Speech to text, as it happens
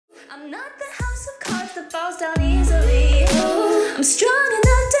I'm not the house of cards that falls down easily. I'm strong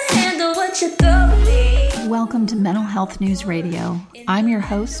enough to handle what you throw at me. Welcome to Mental Health News Radio. I'm your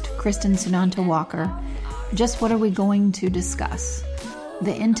host, Kristen Sunanta Walker. Just what are we going to discuss?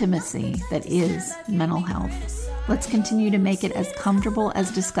 The intimacy that is mental health. Let's continue to make it as comfortable as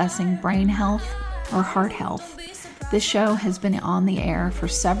discussing brain health or heart health. This show has been on the air for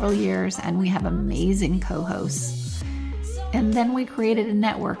several years and we have amazing co-hosts. And then we created a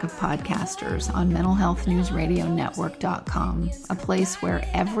network of podcasters on mentalhealthnewsradionetwork.com, a place where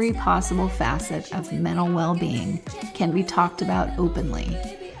every possible facet of mental well-being can be talked about openly.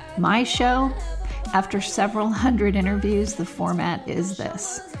 My show, after several hundred interviews, the format is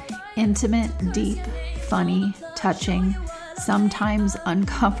this: intimate, deep, funny, touching, sometimes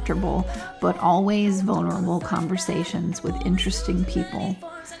uncomfortable, but always vulnerable conversations with interesting people.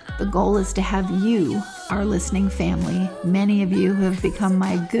 The goal is to have you, our listening family, many of you who have become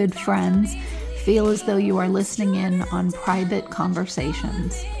my good friends, feel as though you are listening in on private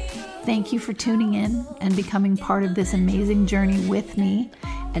conversations. Thank you for tuning in and becoming part of this amazing journey with me,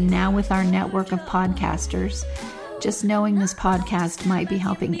 and now with our network of podcasters. Just knowing this podcast might be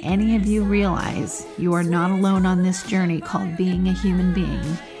helping any of you realize you are not alone on this journey called being a human being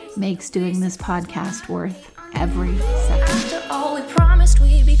makes doing this podcast worth every second. After all we promised,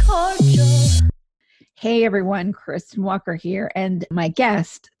 we'd be cordial. Hey everyone, Kristen Walker here, and my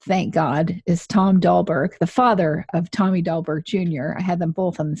guest, thank God, is Tom Dahlborg, the father of Tommy Dahlborg Jr. I had them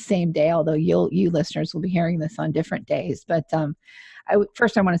both on the same day, although you listeners will be hearing this on different days. But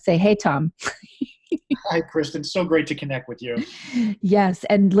first I want to say, hey Tom. Hi, Kristen. So great to connect with you. Yes,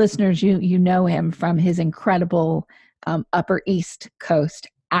 and listeners, you know him from his incredible Upper East Coast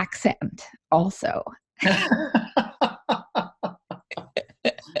accent also.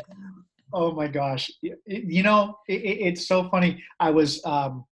 Oh my gosh. It's so funny. I was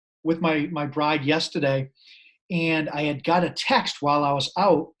with my bride yesterday, and I had got a text while I was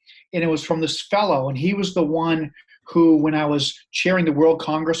out, and it was from this fellow, and he was the one who, when I was chairing the World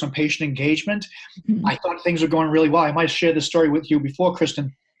Congress on Patient Engagement, I thought things were going really well. I might have shared this story with you before,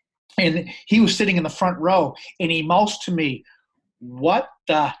 Kristen. And he was sitting in the front row, and he mouthed to me, "What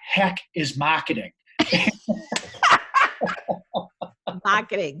the heck is marketing?"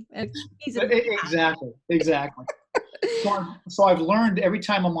 Marketing. Exactly. So I've learned every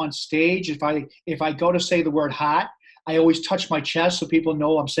time I'm on stage, if I go to say the word heart, I always touch my chest so people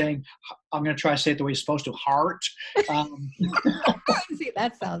know I'm going to try to say it the way it's supposed to, heart. See,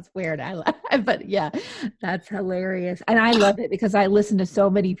 that sounds weird. But yeah, that's hilarious. And I love it because I listen to so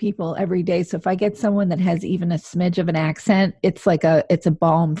many people every day. So if I get someone that has even a smidge of an accent, it's a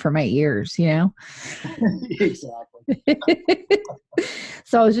balm for my ears, you know? Exactly.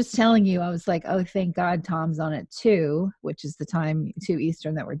 So I was just telling you, I was like, oh, thank God Tom's on at 2, which is the time 2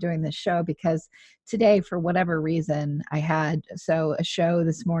 Eastern that we're doing this show, because today, for whatever reason, I had a show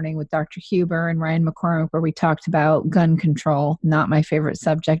this morning with Dr. Huber and Ryan McCormick where we talked about gun control, not my favorite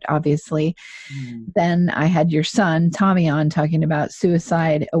subject, obviously. Then I had your son, Tommy, on talking about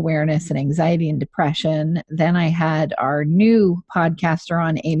suicide awareness and anxiety and depression. Then I had our new podcaster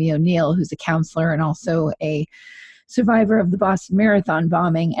on, Amy O'Neill, who's a counselor and also a survivor of the Boston Marathon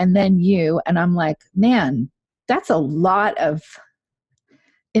bombing, and then you. And I'm like, man, that's a lot of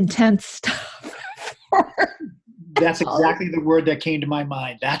intense stuff. That's exactly the word that came to my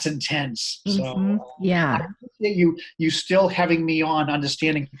mind. That's intense. So yeah, I appreciate you still having me on,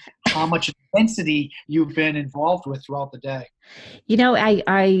 understanding how much intensity you've been involved with throughout the day. You know,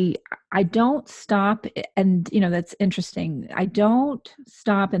 I don't stop, and that's interesting. I don't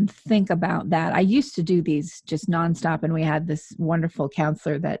stop and think about that. I used to do these just nonstop, and we had this wonderful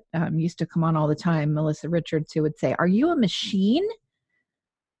counselor that used to come on all the time, Melissa Richards, who would say, "Are you a machine?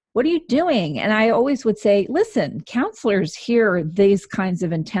 What are you doing?" And I always would say, listen, counselors hear these kinds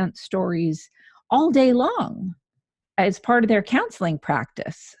of intense stories all day long as part of their counseling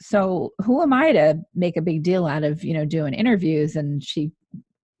practice. So who am I to make a big deal out of, doing interviews? And she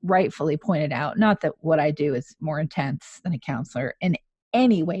rightfully pointed out, not that what I do is more intense than a counselor in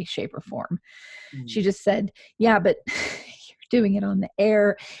any way, shape, or form. She just said, yeah, but you're doing it on the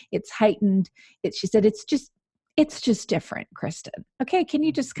air. It's heightened. She said, it's just different, Kristen. Okay. Can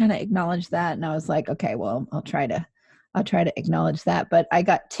you just kind of acknowledge that? And I was like, okay, well, I'll try to acknowledge that. But I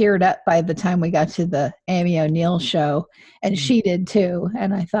got teared up by the time we got to the Amy O'Neill show, and she did too.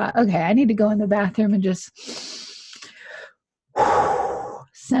 And I thought, okay, I need to go in the bathroom and just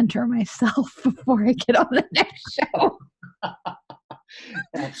center myself before I get on the next show.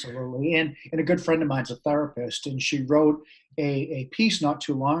 Absolutely. And a good friend of mine's a therapist, and she wrote a piece not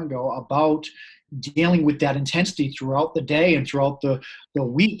too long ago about dealing with that intensity throughout the day and throughout the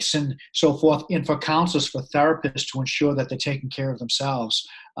weeks and so forth, and for counselors, for therapists to ensure that they're taking care of themselves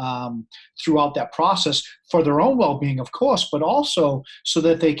throughout that process for their own well-being, of course, but also so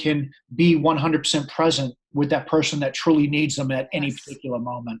that they can be 100% present with that person that truly needs them at any particular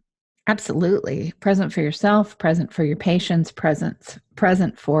moment. Absolutely. Present for yourself, present for your patients, present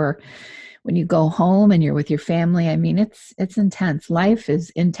for when you go home and you're with your family. I mean, it's intense. Life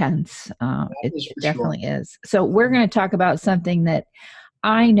is intense. It definitely is. So we're going to talk about something that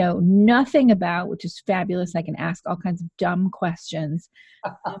I know nothing about, which is fabulous. I can ask all kinds of dumb questions.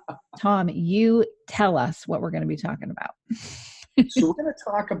 Tom, you tell us what we're going to be talking about. So we're going to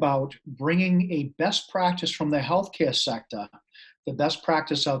talk about bringing a best practice from the healthcare sector, the best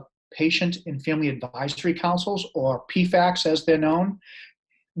practice of patient and family advisory councils, or PFACs as they're known.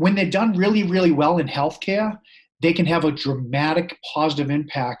 When they're done really, really well in healthcare, they can have a dramatic positive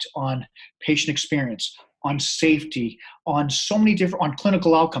impact on patient experience, on safety, on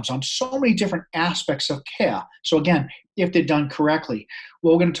clinical outcomes, on so many different aspects of care. So again, if they're done correctly.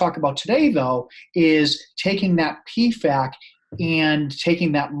 What we're going to talk about today, though, is taking that PFAC and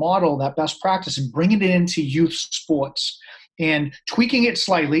taking that model, that best practice, and bringing it into youth sports and tweaking it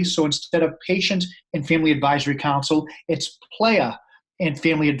slightly. So instead of patient and family advisory council, it's player and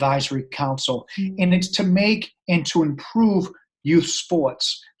family advisory council. And it's to make and to improve youth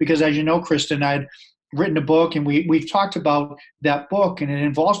sports. Because as you know, Kristen, I'd written a book, and we've talked about that book, and it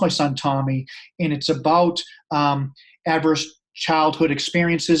involves my son, Tommy, and it's about adverse childhood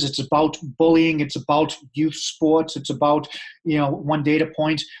experiences. It's about bullying. It's about youth sports. It's about, one data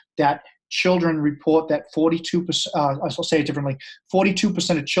point that children report that 42%, I'll say it differently,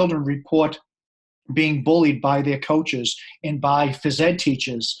 42% of children report being bullied by their coaches and by phys ed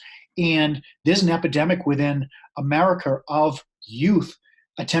teachers. And there's an epidemic within America of youth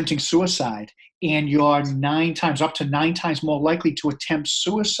attempting suicide. And you're up to nine times more likely to attempt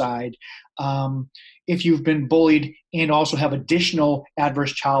suicide if you've been bullied and also have additional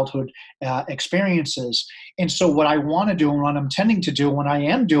adverse childhood experiences. And so what I want to do, and what I'm intending to do, what I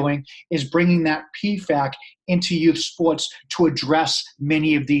am doing, is bringing that PFAC into youth sports to address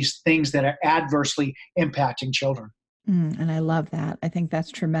many of these things that are adversely impacting children. And I love that. I think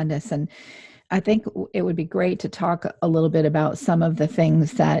that's tremendous. And I think it would be great to talk a little bit about some of the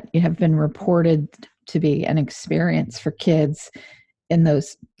things that have been reported to be an experience for kids in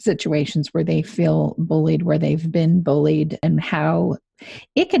those situations where they feel bullied, where they've been bullied, and how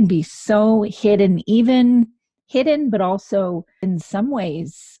it can be so hidden, but also in some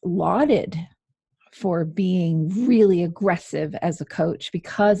ways lauded for being really aggressive as a coach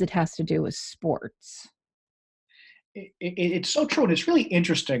because it has to do with sports. It's so true, and it's really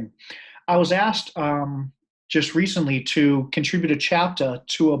interesting. I was asked just recently to contribute a chapter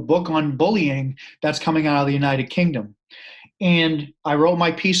to a book on bullying that's coming out of the United Kingdom. And I wrote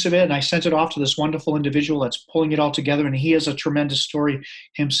my piece of it, and I sent it off to this wonderful individual that's pulling it all together, and he has a tremendous story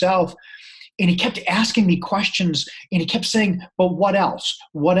himself. And he kept asking me questions, and he kept saying, but what else?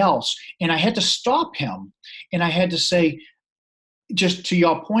 What else? And I had to stop him, and I had to say, just to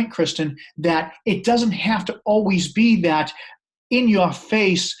your point, Kristen, that it doesn't have to always be that in your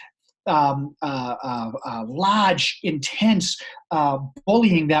face, large, intense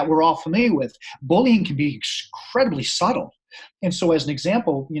bullying that we're all familiar with. Bullying can be incredibly subtle. And so as an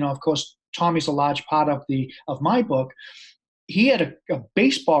example, of course, Tommy's a large part of my book. He had a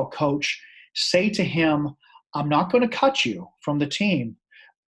baseball coach say to him, I'm not going to cut you from the team,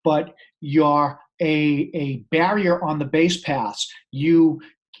 but you're a barrier on the base paths. And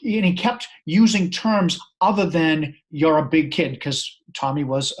he kept using terms other than you're a big kid, because Tommy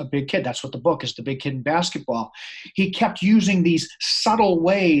was a big kid. That's what the book is, The Big Kid in Basketball. He kept using these subtle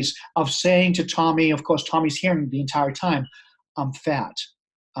ways of saying to Tommy, of course, Tommy's hearing the entire time, I'm fat.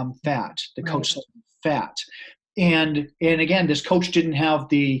 I'm fat. The coach said, I'm fat. And again, this coach didn't have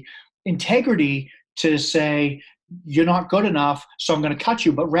the integrity to say, you're not good enough, so I'm going to cut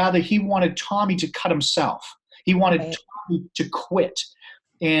you. But rather, he wanted Tommy to cut himself. He wanted Tommy to quit.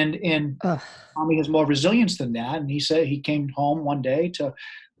 And Tommy has more resilience than that. And he said, he came home one day to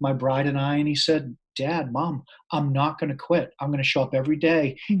my bride and I, and he said, Dad, Mom, I'm not going to quit. I'm going to show up every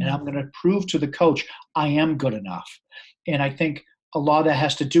day, and I'm going to prove to the coach I am good enough. And I think a lot of that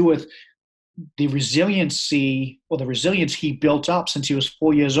has to do with the resilience he built up since he was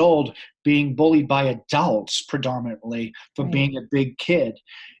 4 years old, being bullied by adults predominantly for being a big kid.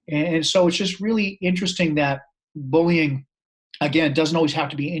 And so it's just really interesting that bullying, again, it doesn't always have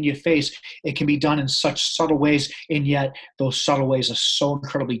to be in your face. It can be done in such subtle ways, and yet those subtle ways are so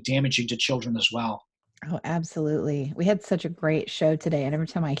incredibly damaging to children as well. Oh, absolutely. We had such a great show today. And every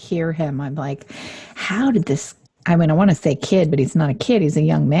time I hear him, I'm like, how did this? I mean, I want to say kid, but he's not a kid. He's a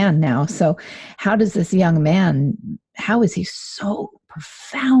young man now. So, how does this young man, how is he so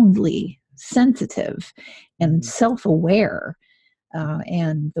profoundly sensitive and Mhm. self aware?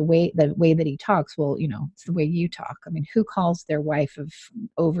 And the way that he talks, well, it's the way you talk. I mean, who calls their wife of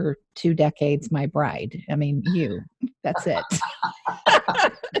over 2 decades my bride? I mean, you. That's it.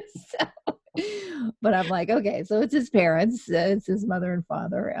 So, but I'm like, okay, so it's his parents, it's his mother and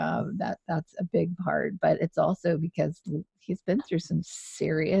father. That's a big part, but it's also because he's been through some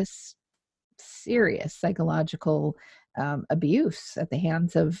serious psychological abuse at the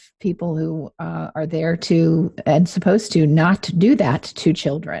hands of people who are there to and supposed to not do that to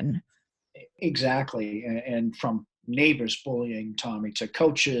children. Exactly. And from neighbors bullying Tommy to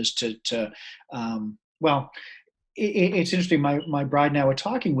coaches well, it's interesting. My bride and I were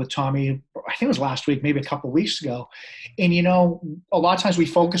talking with Tommy, I think it was last week, maybe a couple of weeks ago. And, a lot of times we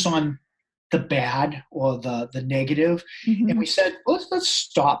focus on the bad or the negative. And Mhm. we said, let's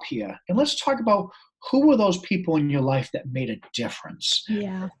stop here and let's talk about who were those people in your life that made a difference,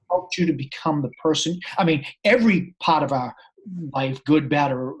 Yeah. helped you to become the person. I mean, every part of our life, good,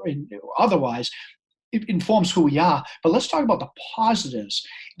 bad, or otherwise, it informs who we are. But let's talk about the positives.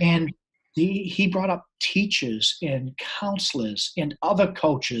 And he brought up teachers and counselors and other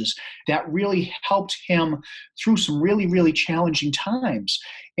coaches that really helped him through some really, really challenging times.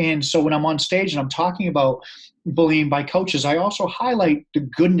 And so when I'm on stage and I'm talking about bullying by coaches, I also highlight the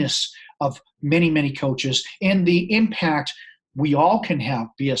goodness of many, many coaches and the impact we all can have,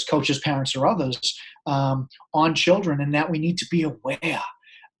 be as coaches, parents, or others, on children, and that we need to be aware.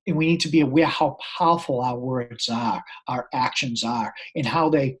 And we need to be aware how powerful our words are, our actions are, and how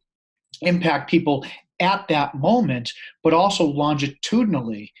they impact people at that moment, but also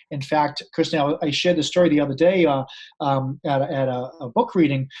longitudinally. In fact, Kristen, I shared this story the other day at a book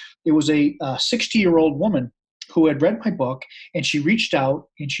reading. It was a 60-year-old woman who had read my book, and she reached out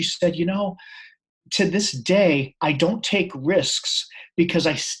and she said, to this day, I don't take risks because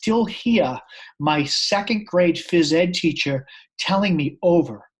I still hear my second grade phys ed teacher telling me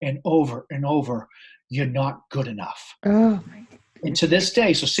over and over and over, you're not good enough. Oh, And to this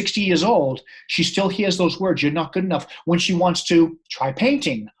day, so 60 years old, she still hears those words, you're not good enough, when she wants to try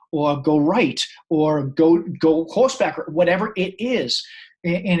painting or go write or go horseback or whatever it is.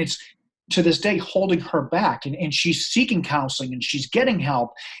 And it's to this day holding her back. And she's seeking counseling and she's getting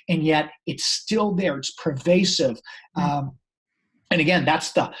help. And yet it's still there. It's pervasive. And again,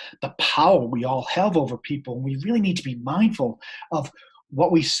 that's the power we all have over people. And we really need to be mindful of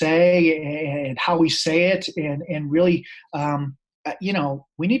what we say and how we say it, and really,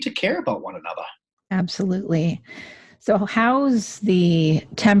 we need to care about one another. absolutely. So, how's the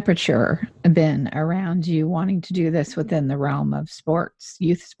temperature been around you wanting to do this within the realm of sports,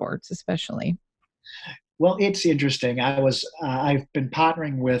 youth sports especially? Well, it's interesting. I've been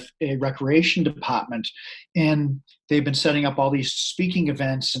partnering with a recreation department, and they've been setting up all these speaking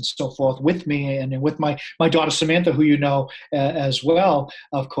events and so forth with me and with my daughter Samantha, who as well,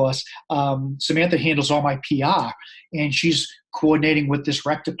 of course. Samantha handles all my PR, and she's coordinating with this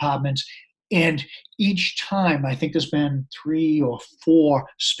rec department. And each time, I think there's been 3 or 4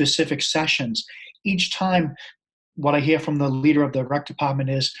 specific sessions. Each time, what I hear from the leader of the rec department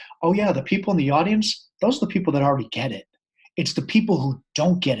is, oh yeah, the people in the audience, those are the people that already get it. It's the people who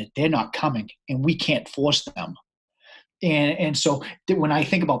don't get it, they're not coming, and we can't force them. And so when I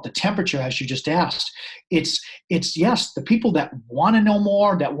think about the temperature, as you just asked, it's yes, the people that want to know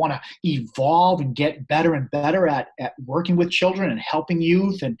more, that want to evolve and get better and better at working with children and helping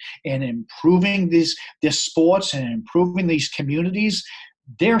youth and improving this sports and improving these communities,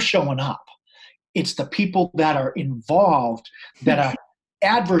 they're showing up. It's the people that are involved that are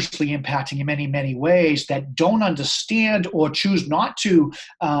adversely impacting in many, many ways, that don't understand or choose not to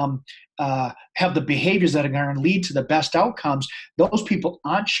have the behaviors that are going to lead to the best outcomes. Those people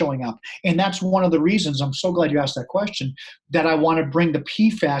aren't showing up. And that's one of the reasons, I'm so glad you asked that question, that I want to bring the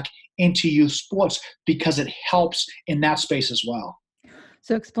PFAC into youth sports, because it helps in that space as well.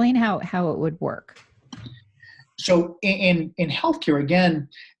 So, explain how it would work. So in healthcare, again,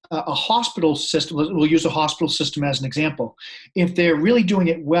 a hospital system, we'll use a hospital system as an example. If they're really doing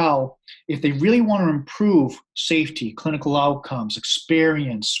it well, if they really want to improve safety, clinical outcomes,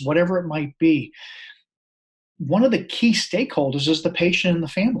 experience, whatever it might be, one of the key stakeholders is the patient and the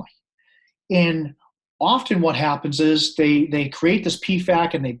family. And often what happens is they create this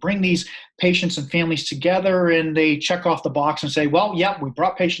PFAC and they bring these patients and families together and they check off the box and say, well, yeah, we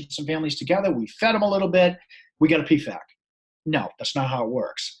brought patients and families together. We fed them a little bit. We got a PFAC. No, that's not how it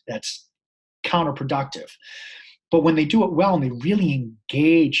works. counterproductive. But when they do it well and they really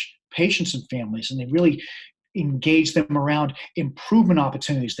engage patients and families, and they really engage them around improvement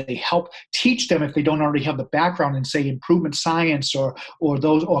opportunities, they help teach them, if they don't already have the background in, say, improvement science or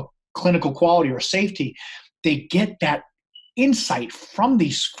clinical quality or safety, they get that insight from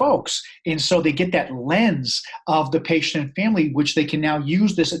these folks. And so they get that lens of the patient and family, which they can now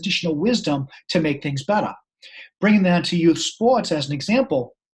use this additional wisdom to make things better. Bringing that to youth sports as an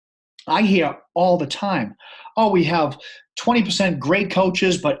example, I hear all the time, oh, we have 20% great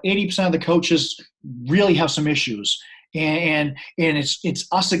coaches, but 80% of the coaches really have some issues. And it's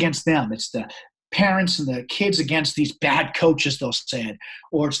us against them. It's the parents and the kids against these bad coaches, they'll say it.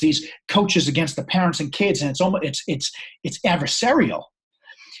 Or it's these coaches against the parents and kids, and it's adversarial.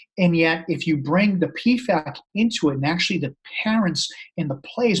 And yet, if you bring the PFAC into it, and actually the parents and the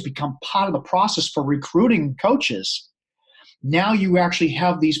players become part of the process for recruiting coaches, now you actually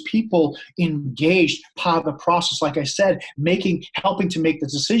have these people engaged, part of the process, like I said, helping to make the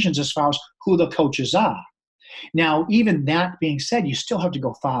decisions as far as who the coaches are. Now, even that being said, you still have to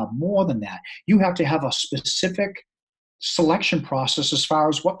go far more than that. You have to have a specific selection process as far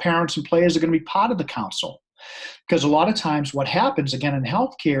as what parents and players are going to be part of the council. Because a lot of times what happens, again, in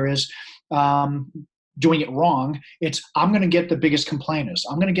healthcare is doing it wrong. It's, I'm going to get the biggest complainers.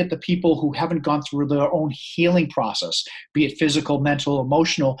 I'm going to get the people who haven't gone through their own healing process, be it physical, mental,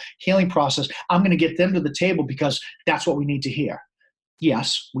 emotional healing process. I'm going to get them to the table because that's what we need to hear.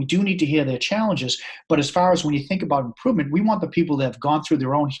 Yes, we do need to hear their challenges, but as far as when you think about improvement, we want the people that have gone through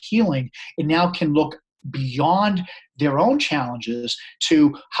their own healing and now can look beyond their own challenges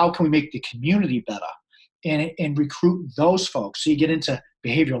to how can we make the community better and recruit those folks. So you get into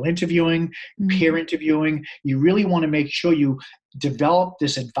behavioral interviewing, peer interviewing. You really want to make sure you develop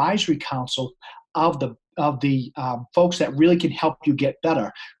this advisory council of the folks that really can help you get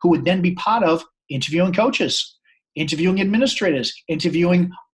better, who would then be part of interviewing coaches, interviewing administrators, interviewing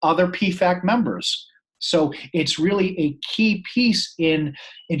other PFAC members. So it's really a key piece in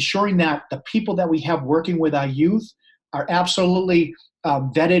ensuring that the people that we have working with our youth are absolutely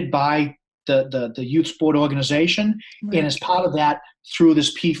vetted by the youth sport organization, right, and as part of that through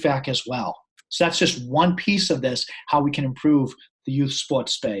this PFAC as well. So that's just one piece of this, how we can improve the youth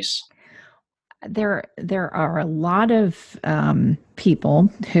sports space. There are a lot of people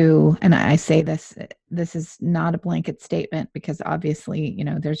who, and I say this is not a blanket statement because obviously,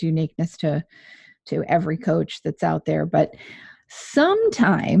 there's uniqueness to every coach that's out there, but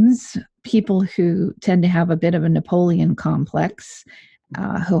sometimes people who tend to have a bit of a Napoleon complex,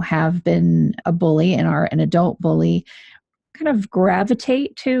 who have been a bully and are an adult bully, kind of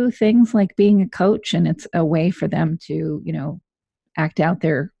gravitate to things like being a coach, and it's a way for them to, act out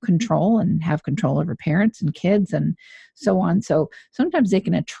their control and have control over parents and kids and so on. So sometimes they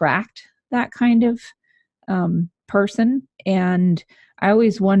can attract that kind of person. And I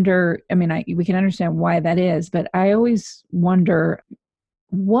always wonder, we can understand why that is, but I always wonder,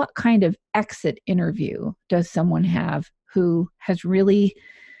 what kind of exit interview does someone have who has really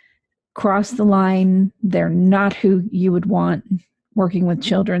crossed the line? They're not who you would want working with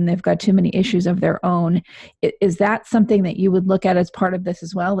children. They've got too many issues of their own. Is that something that you would look at as part of this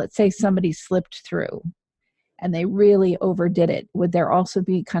as well? Let's say somebody slipped through and they really overdid it. Would there also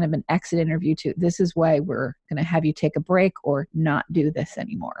be kind of an exit interview too? This is why we're going to have you take a break or not do this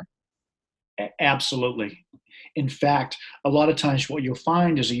anymore. Absolutely. In fact, a lot of times what you'll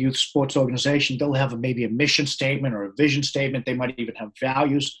find is a youth sports organization, they'll have maybe a mission statement or a vision statement. They might even have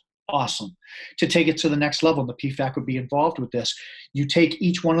values. Awesome. To take it to the next level, the PFAC would be involved with this. You take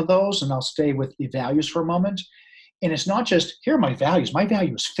each one of those, and I'll stay with the values for a moment. And it's not just, here are my values. My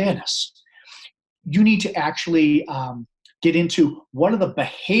value is fairness. You need to actually get into what are the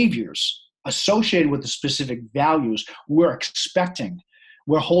behaviors associated with the specific values we're expecting.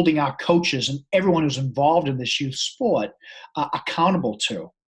 We're holding our coaches and everyone who's involved in this youth sport accountable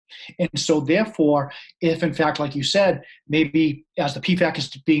to. And so therefore, if in fact, like you said, maybe as the PFAC is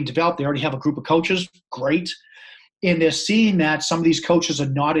being developed, they already have a group of coaches, great. And they're seeing that some of these coaches are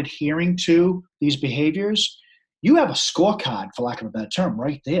not adhering to these behaviors. You have a scorecard, for lack of a better term,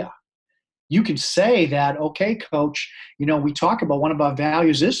 right there. You can say that, okay, coach, we talk about one of our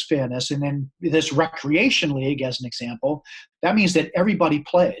values is fairness. And then this recreation league, as an example, that means that everybody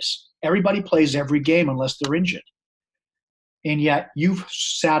plays. Everybody plays every game unless they're injured. And yet you've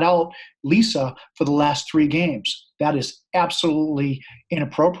sat out Lisa for the last 3 games. That is absolutely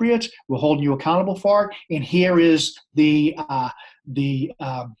inappropriate. We're holding you accountable for it. And here is the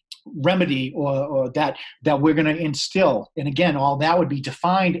remedy or that we're going to instill. And again, all that would be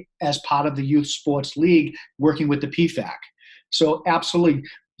defined as part of the youth sports league working with the PFAC. So absolutely,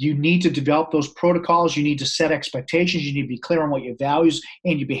 You need to develop those protocols. You need to set expectations. You need to be clear on what your values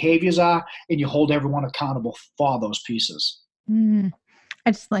and your behaviors are, and you hold everyone accountable for those pieces. Mm.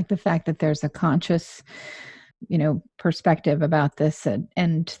 I just like the fact that there's a conscious, perspective about this,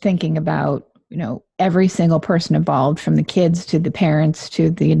 and thinking about, every single person involved, from the kids to the parents to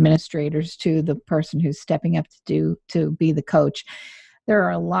the administrators to the person who's stepping up to be the coach. There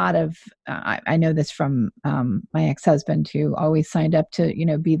are a lot of, I know this from my ex-husband, who always signed up to,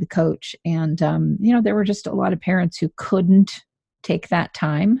 be the coach. And, there were just a lot of parents who couldn't take that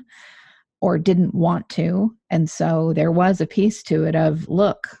time or didn't want to. And so there was a piece to it of,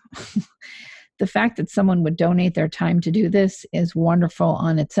 look, the fact that someone would donate their time to do this is wonderful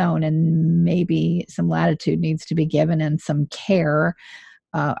on its own. And maybe some latitude needs to be given and some care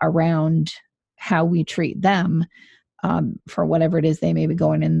around how we treat them for whatever it is they may be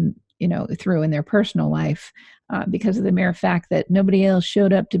going in, through in their personal life, because of the mere fact that nobody else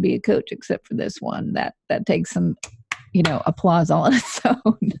showed up to be a coach except for this one. That takes some, applause all on its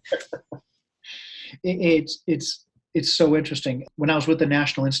own. It's so interesting. When I was with the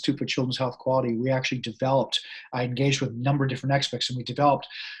National Institute for Children's Health Quality, we actually I engaged with a number of different experts, and we developed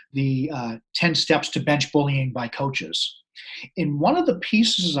the 10 steps to bench bullying by coaches. And one of the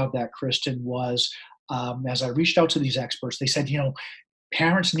pieces of that, Kristen, was as I reached out to these experts, they said,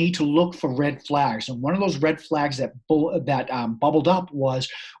 parents need to look for red flags. And one of those red flags that bubbled up was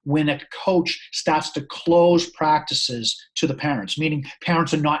when a coach starts to close practices to the parents, meaning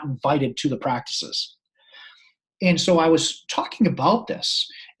parents are not invited to the practices. And so I was talking about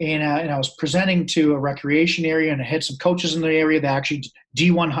this, and I was presenting to a recreation area, and I had some coaches in the area that actually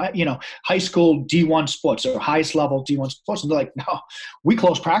D1, high school D1 sports, or highest level D1 sports. And they're like, no, we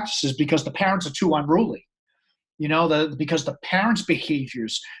close practices because the parents are too unruly. Because the parents'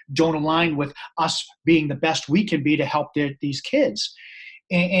 behaviors don't align with us being the best we can be to help these kids.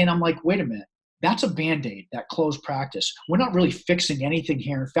 And I'm like, wait a minute. That's a Band-Aid, that closed practice. We're not really fixing anything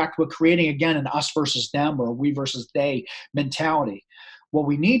here. In fact, we're creating, again, an us versus them or a we versus they mentality. What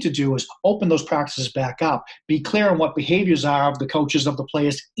we need to do is open those practices back up, be clear on what behaviors are of the coaches, of the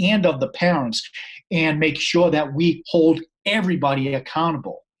players, and of the parents, and make sure that we hold everybody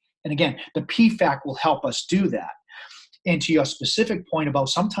accountable. And again, the PFAC will help us do that. And to your specific point about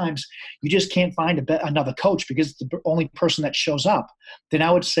sometimes you just can't find another coach because it's the only person that shows up, then I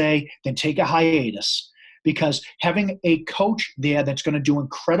would say, then take a hiatus. Because having a coach there that's going to do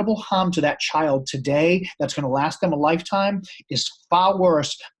incredible harm to that child today, that's going to last them a lifetime, is far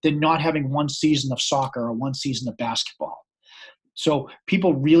worse than not having one season of soccer or one season of basketball. So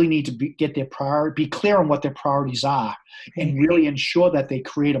people really need to be clear on what their priorities are, and really ensure that they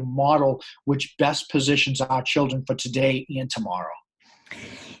create a model which best positions our children for today and tomorrow.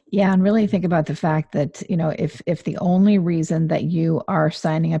 Yeah, and really think about the fact that, if the only reason that you are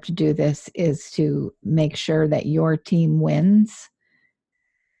signing up to do this is to make sure that your team wins,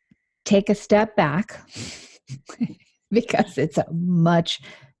 take a step back because it's a much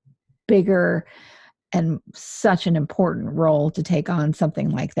bigger and such an important role to take on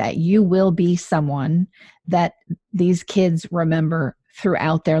something like that. You will be someone that these kids remember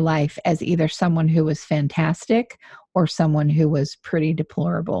throughout their life as either someone who was fantastic or someone who was pretty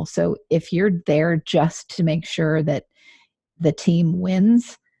deplorable. So if you're there just to make sure that the team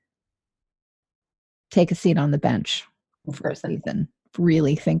wins, take a seat on the bench for a season.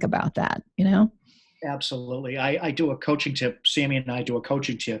 Really think about that, Absolutely. I do a coaching tip. Sammy and I do a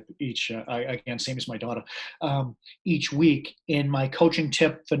coaching tip each, again, Sammy's my daughter, each week. And my coaching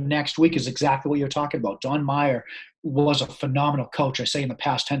tip for next week is exactly what you're talking about. Don Meyer was a phenomenal coach. I say in the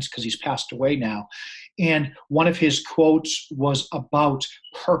past tense because he's passed away now. And one of his quotes was about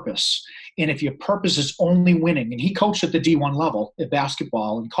purpose. And if your purpose is only winning, and he coached at the D1 level at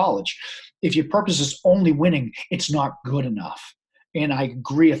basketball in college, if your purpose is only winning, it's not good enough. And I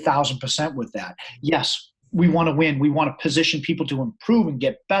agree 1,000% with that. Yes, we want to win. We want to position people to improve and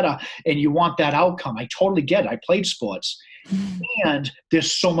get better. And you want that outcome. I totally get it. I played sports. And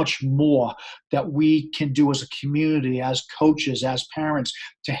there's so much more that we can do as a community, as coaches, as parents,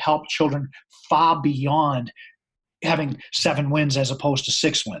 to help children far beyond having 7 wins as opposed to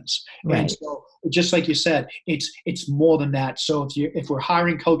 6 wins. Right. And so, just like you said, it's more than that. So if we're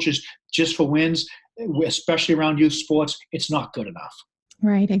hiring coaches just for wins, especially around youth sports, it's not good enough.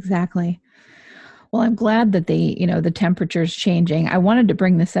 Right, exactly. Well, I'm glad that the temperature's changing. I wanted to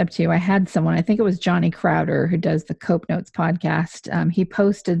bring this up to you. I had someone, I think it was Johnny Crowder, who does the Cope Notes podcast. He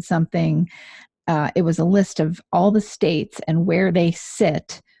posted something. It was a list of all the states and where they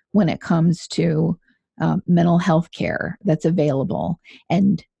sit when it comes to mental health care that's available.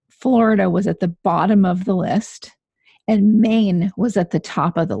 And Florida was at the bottom of the list. And Maine was at the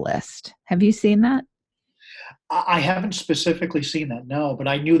top of the list. Have you seen that? I haven't specifically seen that, no, but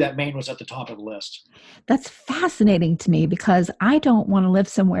I knew that Maine was at the top of the list. That's fascinating to me because I don't want to live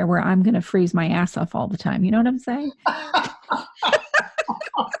somewhere where I'm going to freeze my ass off all the time. You know what I'm saying?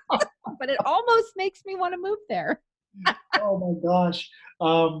 But it almost makes me want to move there. Oh my gosh.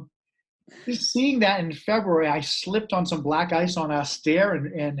 Just seeing that in February, I slipped on some black ice on our stair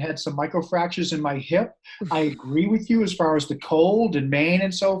and had some microfractures in my hip. I agree with you as far as the cold and Maine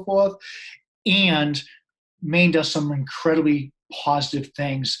and so forth. And Maine does some incredibly positive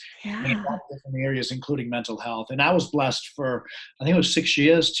things in a lot of different areas, including mental health. And I was blessed for, I think it was 6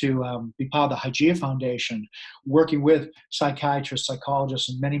 years to be part of the Hygeia Foundation, working with psychiatrists, psychologists,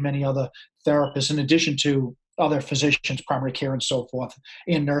 and many, many other therapists, in addition to other physicians, primary care, and so forth,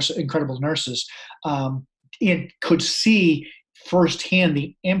 and incredible nurses, and could see firsthand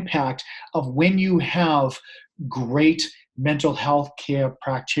the impact of when you have great mental health care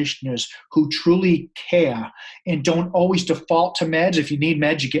practitioners who truly care and don't always default to meds. If you need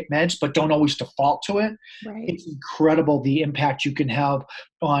meds, you get meds, but don't always default to it. Right. It's incredible the impact you can have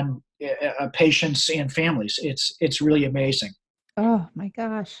on patients and families. It's really amazing. Oh my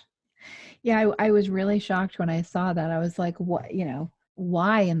gosh. Yeah, I was really shocked when I saw that. I was like, what,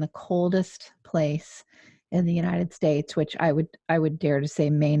 why in the coldest place in the United States, which I would dare to say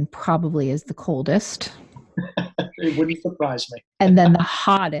Maine probably is the coldest. It wouldn't surprise me. And then the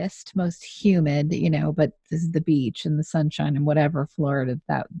hottest, most humid, but this is the beach and the sunshine and whatever, Florida,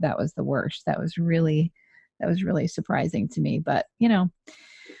 that was the worst. That was really surprising to me. But,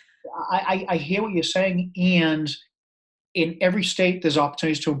 I hear what you're saying. And in every state, there's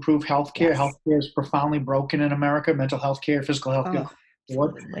opportunities to improve healthcare. Yes. Healthcare is profoundly broken in America, mental health care, physical health care.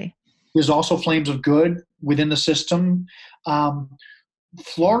 Absolutely. There's also flames of good within the system.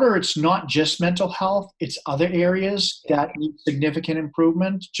 Florida, it's not just mental health, it's other areas that need significant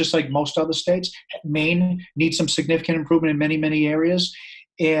improvement, just like most other states. Maine needs some significant improvement in many, many areas.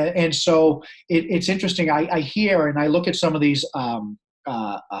 And so it's interesting. I hear and I look at some of these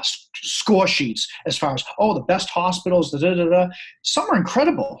score sheets as far as, the best hospitals, Some are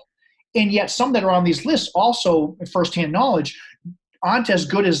incredible. And yet some that are on these lists, also firsthand knowledge, aren't as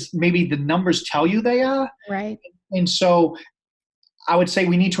good as maybe the numbers tell you they are. Right. And so I would say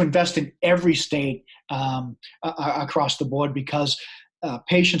we need to invest in every state across the board, because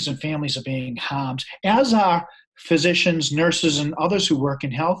patients and families are being harmed, as are physicians, nurses, and others who work in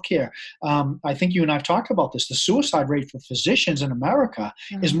healthcare. I think you and I have talked about this. The suicide rate for physicians in America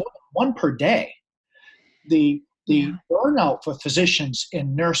is more than one per day. The burnout for physicians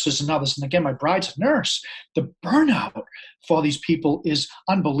and nurses and others, and again, my bride's a nurse, the burnout for these people is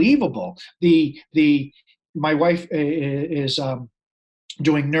unbelievable. My wife is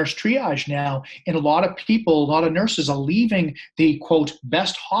doing nurse triage now, and a lot of nurses are leaving the, quote,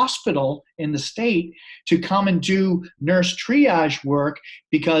 best hospital in the state to come and do nurse triage work,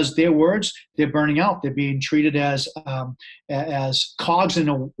 because their words, they're burning out. They're being treated as cogs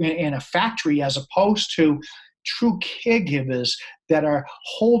in a factory, as opposed to true caregivers that are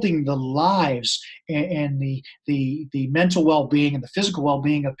holding the lives and the mental well-being and the physical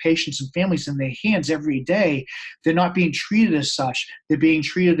well-being of patients and families in their hands every day. They're not being treated as such. They're being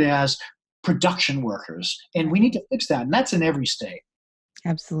treated as production workers. And we need to fix that. And that's in every state.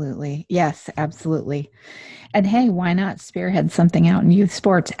 Absolutely. Yes, absolutely. And hey, why not spearhead something out in youth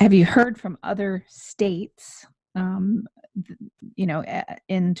sports? Have you heard from other states,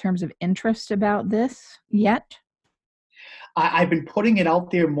 in terms of interest about this yet? I've been putting it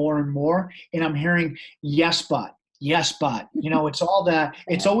out there more and more, and I'm hearing yes, but. It's all that.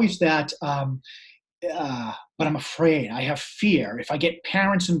 It's always that. But I'm afraid. I have fear. If I get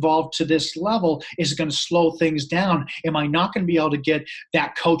parents involved to this level, is it going to slow things down? Am I not going to be able to get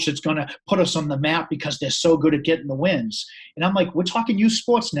that coach that's going to put us on the map because they're so good at getting the wins? And I'm like, we're talking youth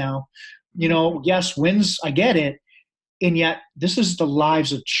sports now. Yes, wins. I get it. And yet, this is the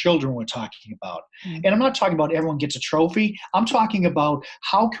lives of children we're talking about. Mm-hmm. And I'm not talking about everyone gets a trophy. I'm talking about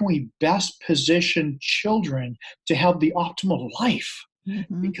how can we best position children to have the optimal life.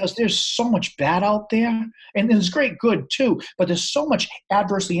 Mm-hmm. Because there's so much bad out there, and there's great good too, but there's so much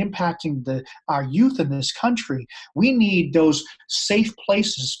adversely impacting our youth in this country. We need those safe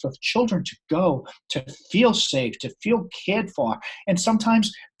places for children to go, to feel safe, to feel cared for. And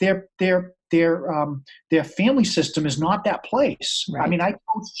sometimes their family system is not that place. Right. I mean, I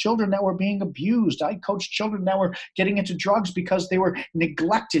coached children that were being abused. I coached children that were getting into drugs because they were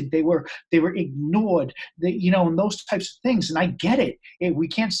neglected. They were ignored. And those types of things. And I get it. We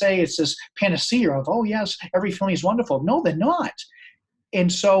can't say it's this panacea of, oh yes, every family is wonderful. No, they're not.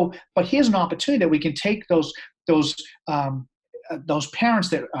 And so, but here's an opportunity that we can take those parents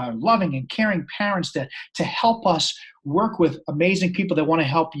that are loving and caring parents to help us work with amazing people that want to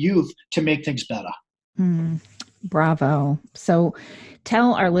help youth to make things better. Bravo. So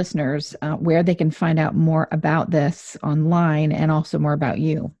tell our listeners where they can find out more about this online and also more about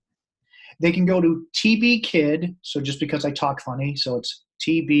you. They can go to TBKid, so just because I talk funny, so it's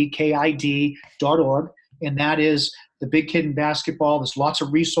tbkid.org, and that is the Big Kid in Basketball. There's lots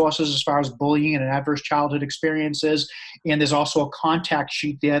of resources as far as bullying and adverse childhood experiences, and there's also a contact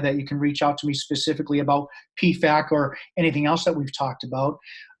sheet there that you can reach out to me specifically about PFAC or anything else that we've talked about.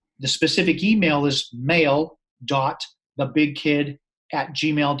 The specific email is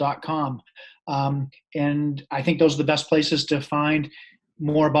mail.thebigkid@gmail.com. And I think those are the best places to find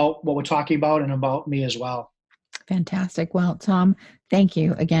more about what we're talking about and about me as well. Fantastic. Well, Tom, thank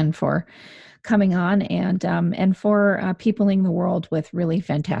you again for coming on and for peopling the world with really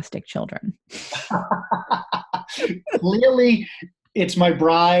fantastic children. Clearly, it's my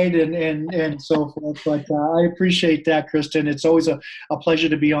bride and so forth, but I appreciate that, Kristen. It's always a pleasure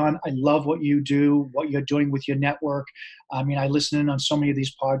to be on. I love what you do, what you're doing with your network. I mean, I listen in on so many of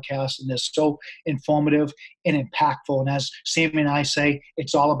these podcasts, and they're so informative and impactful. And as Sam and I say,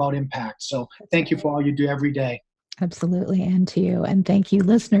 it's all about impact. So thank you for all you do every day. Absolutely. And to you. And thank you,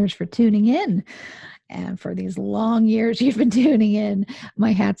 listeners, for tuning in. And for these long years you've been tuning in,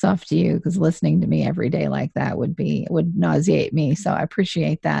 my hat's off to you, because listening to me every day like that would nauseate me. So I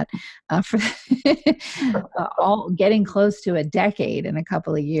appreciate that for all getting close to a decade in a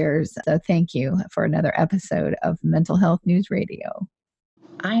couple of years. So thank you for another episode of Mental Health News Radio.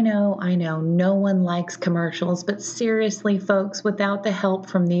 I know, no one likes commercials, but seriously, folks, without the help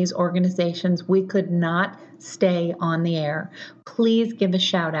from these organizations, we could not stay on the air. Please give a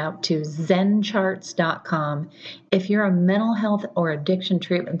shout out to zencharts.com. If you're a mental health or addiction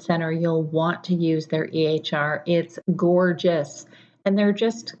treatment center, you'll want to use their EHR. It's gorgeous, and they're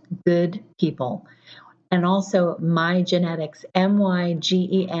just good people. And also MyGenetics,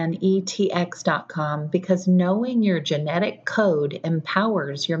 MyGenetx.com, because knowing your genetic code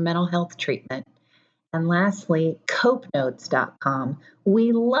empowers your mental health treatment. And lastly, CopeNotes.com.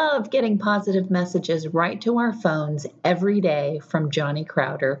 We love getting positive messages right to our phones every day from Johnny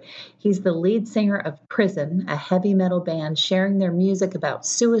Crowder. He's the lead singer of Prison, a heavy metal band sharing their music about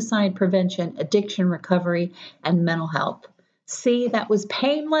suicide prevention, addiction recovery, and mental health. See, that was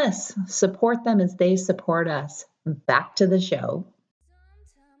painless. Support them as they support us. Back to the show.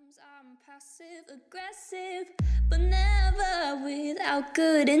 Sometimes I'm passive aggressive, but never without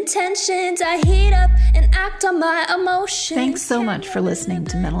good intentions. I heat up and act on my emotions. Thanks so much for listening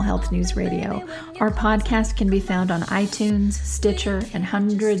to Mental Health News Radio. Our podcast can be found on iTunes, Stitcher, and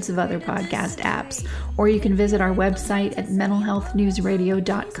hundreds of other podcast apps, or you can visit our website at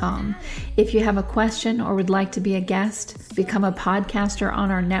mentalhealthnewsradio.com. If you have a question or would like to be a guest, become a podcaster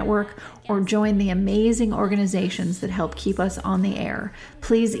on our network, or join the amazing organizations that help keep us on the air,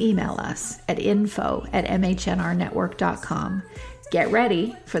 please email us at info@mhnrnetwork.com. Get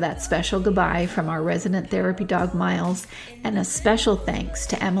ready for that special goodbye from our resident therapy dog, Miles, and a special thanks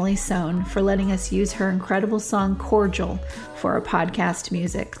to Emily Sohn for letting us use her incredible song, Cordial, for our podcast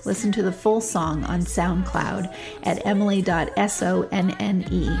music. Listen to the full song on SoundCloud at emily.sonne.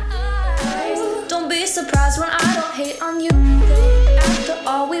 Don't be surprised when I don't hate on you. After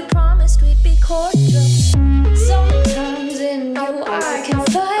all, we promised we'd be cordial.